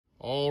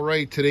All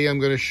right, today I'm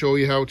going to show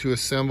you how to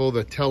assemble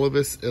the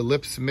Televes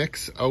Ellipse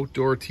Mix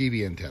outdoor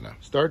TV antenna.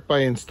 Start by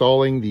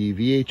installing the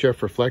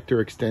VHF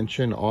reflector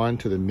extension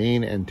onto the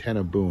main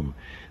antenna boom.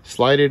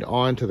 Slide it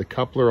onto the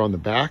coupler on the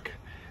back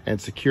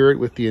and secure it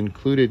with the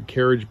included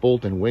carriage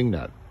bolt and wing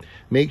nut.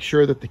 Make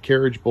sure that the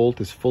carriage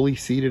bolt is fully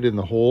seated in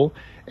the hole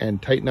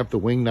and tighten up the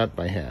wing nut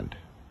by hand.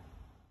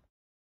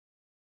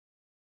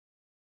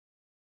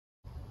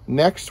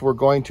 Next, we're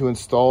going to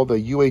install the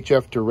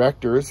UHF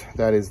directors,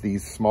 that is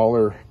these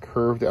smaller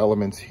curved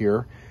elements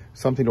here.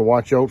 Something to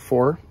watch out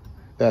for,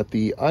 that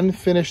the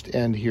unfinished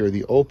end here,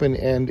 the open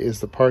end, is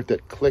the part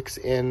that clicks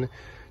in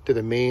to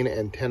the main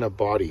antenna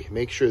body.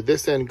 Make sure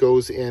this end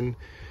goes in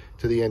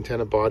to the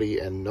antenna body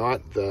and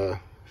not the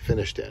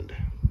finished end.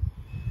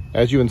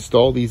 As you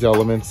install these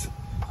elements,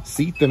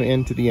 seat them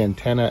into the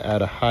antenna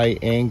at a high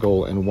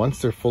angle, and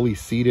once they're fully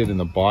seated in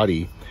the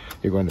body,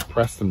 you're going to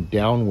press them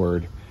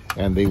downward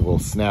and they will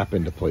snap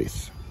into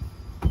place.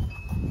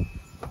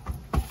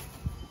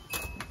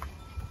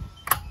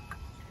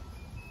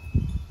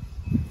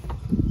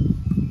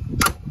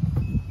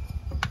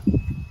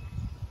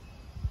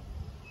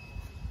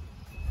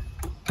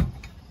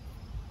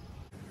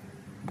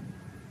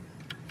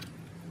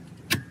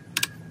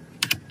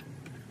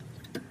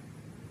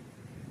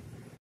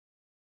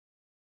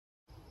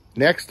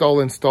 Next, I'll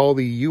install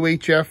the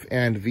UHF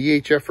and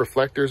VHF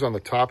reflectors on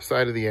the top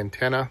side of the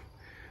antenna.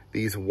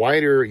 These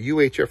wider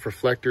UHF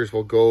reflectors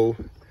will go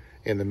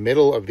in the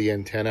middle of the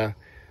antenna,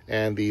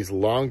 and these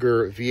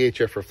longer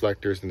VHF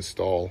reflectors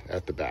install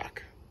at the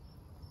back.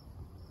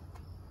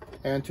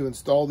 And to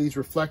install these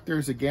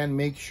reflectors, again,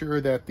 make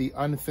sure that the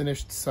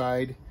unfinished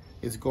side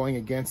is going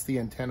against the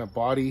antenna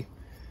body.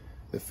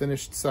 The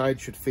finished side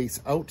should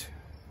face out.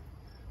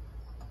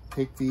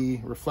 Take the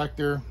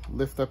reflector,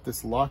 lift up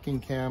this locking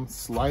cam,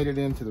 slide it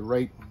into the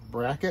right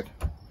bracket.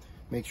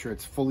 Make sure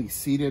it's fully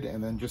seated,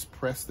 and then just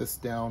press this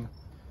down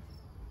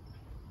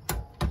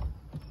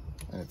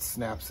and it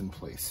snaps in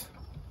place.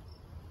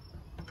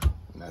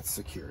 And that's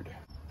secured.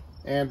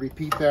 And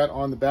repeat that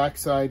on the back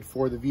side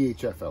for the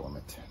VHF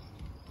element.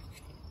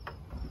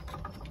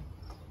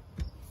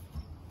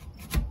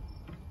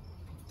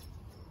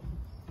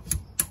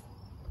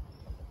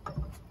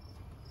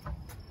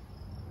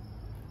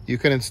 You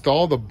can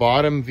install the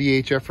bottom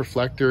VHF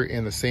reflector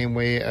in the same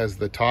way as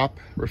the top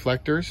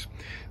reflectors,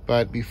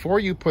 but before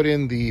you put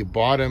in the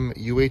bottom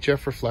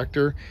UHF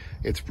reflector,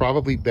 it's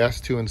probably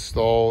best to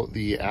install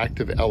the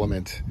active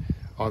element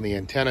on the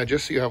antenna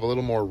just so you have a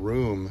little more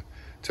room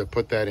to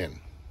put that in.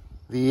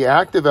 The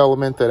active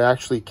element that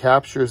actually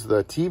captures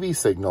the TV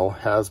signal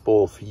has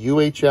both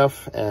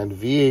UHF and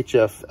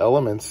VHF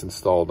elements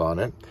installed on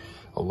it,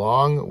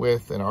 along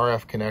with an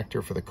RF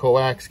connector for the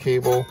coax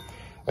cable,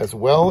 as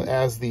well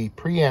as the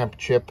preamp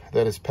chip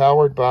that is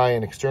powered by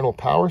an external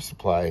power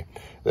supply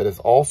that is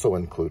also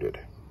included.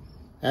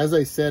 As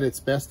I said, it's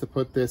best to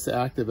put this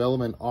active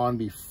element on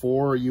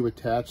before you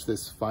attach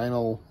this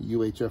final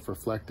UHF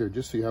reflector,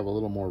 just so you have a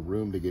little more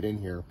room to get in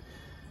here.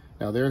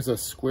 Now there's a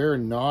square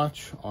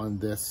notch on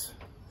this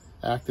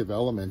active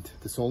element.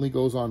 This only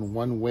goes on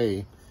one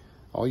way.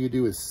 All you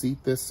do is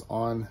seat this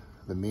on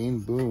the main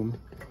boom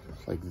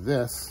like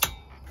this,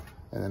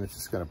 and then it's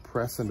just going to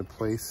press into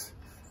place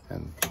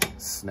and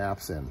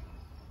snaps in.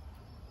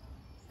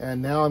 And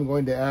now I'm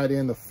going to add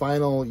in the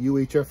final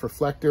UHF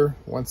reflector.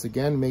 Once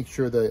again, make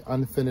sure the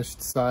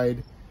unfinished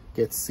side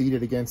gets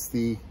seated against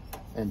the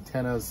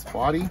antenna's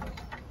body.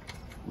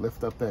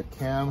 Lift up that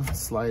cam,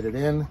 slide it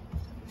in,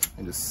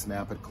 and just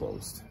snap it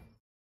closed.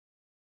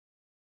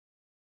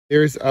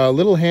 There's a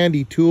little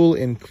handy tool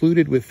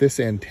included with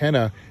this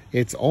antenna.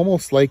 It's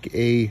almost like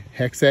a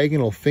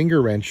hexagonal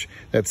finger wrench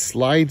that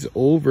slides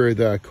over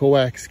the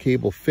coax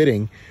cable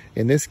fitting.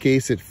 In this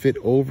case, it fit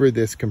over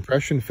this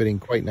compression fitting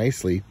quite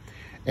nicely,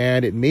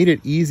 and it made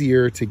it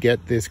easier to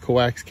get this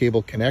coax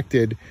cable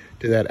connected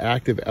to that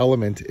active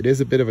element. It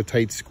is a bit of a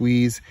tight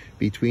squeeze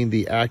between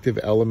the active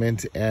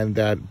element and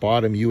that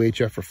bottom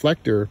UHF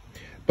reflector,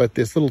 but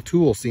this little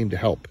tool seemed to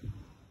help.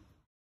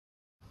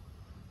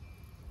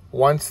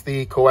 Once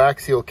the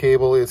coaxial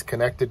cable is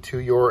connected to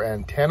your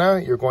antenna,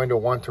 you're going to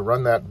want to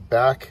run that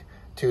back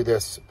to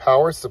this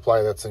power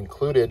supply that's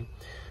included.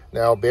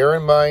 Now, bear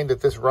in mind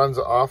that this runs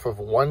off of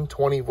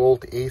 120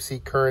 volt AC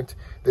current.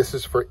 This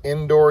is for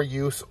indoor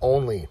use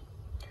only.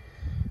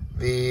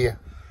 The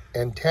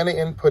antenna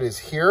input is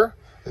here.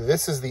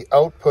 This is the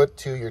output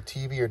to your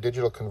TV or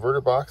digital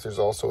converter box. There's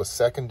also a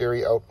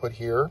secondary output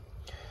here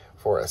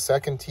for a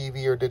second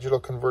TV or digital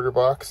converter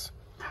box.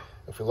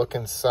 If we look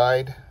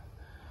inside,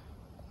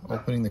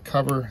 opening the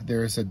cover,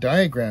 there's a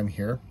diagram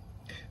here.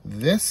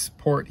 This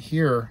port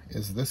here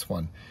is this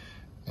one.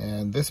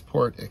 And this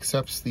port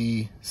accepts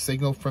the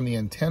signal from the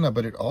antenna,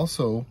 but it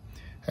also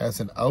has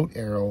an out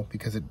arrow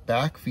because it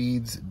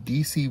backfeeds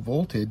DC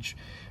voltage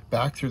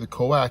back through the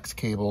coax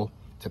cable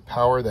to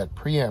power that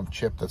preamp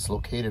chip that's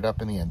located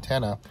up in the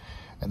antenna.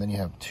 And then you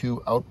have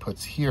two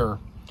outputs here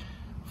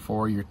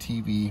for your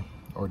TV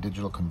or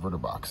digital converter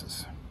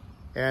boxes.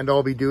 And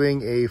I'll be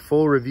doing a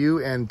full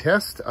review and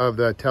test of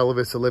the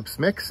Televes Ellipse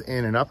Mix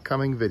in an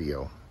upcoming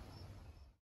video.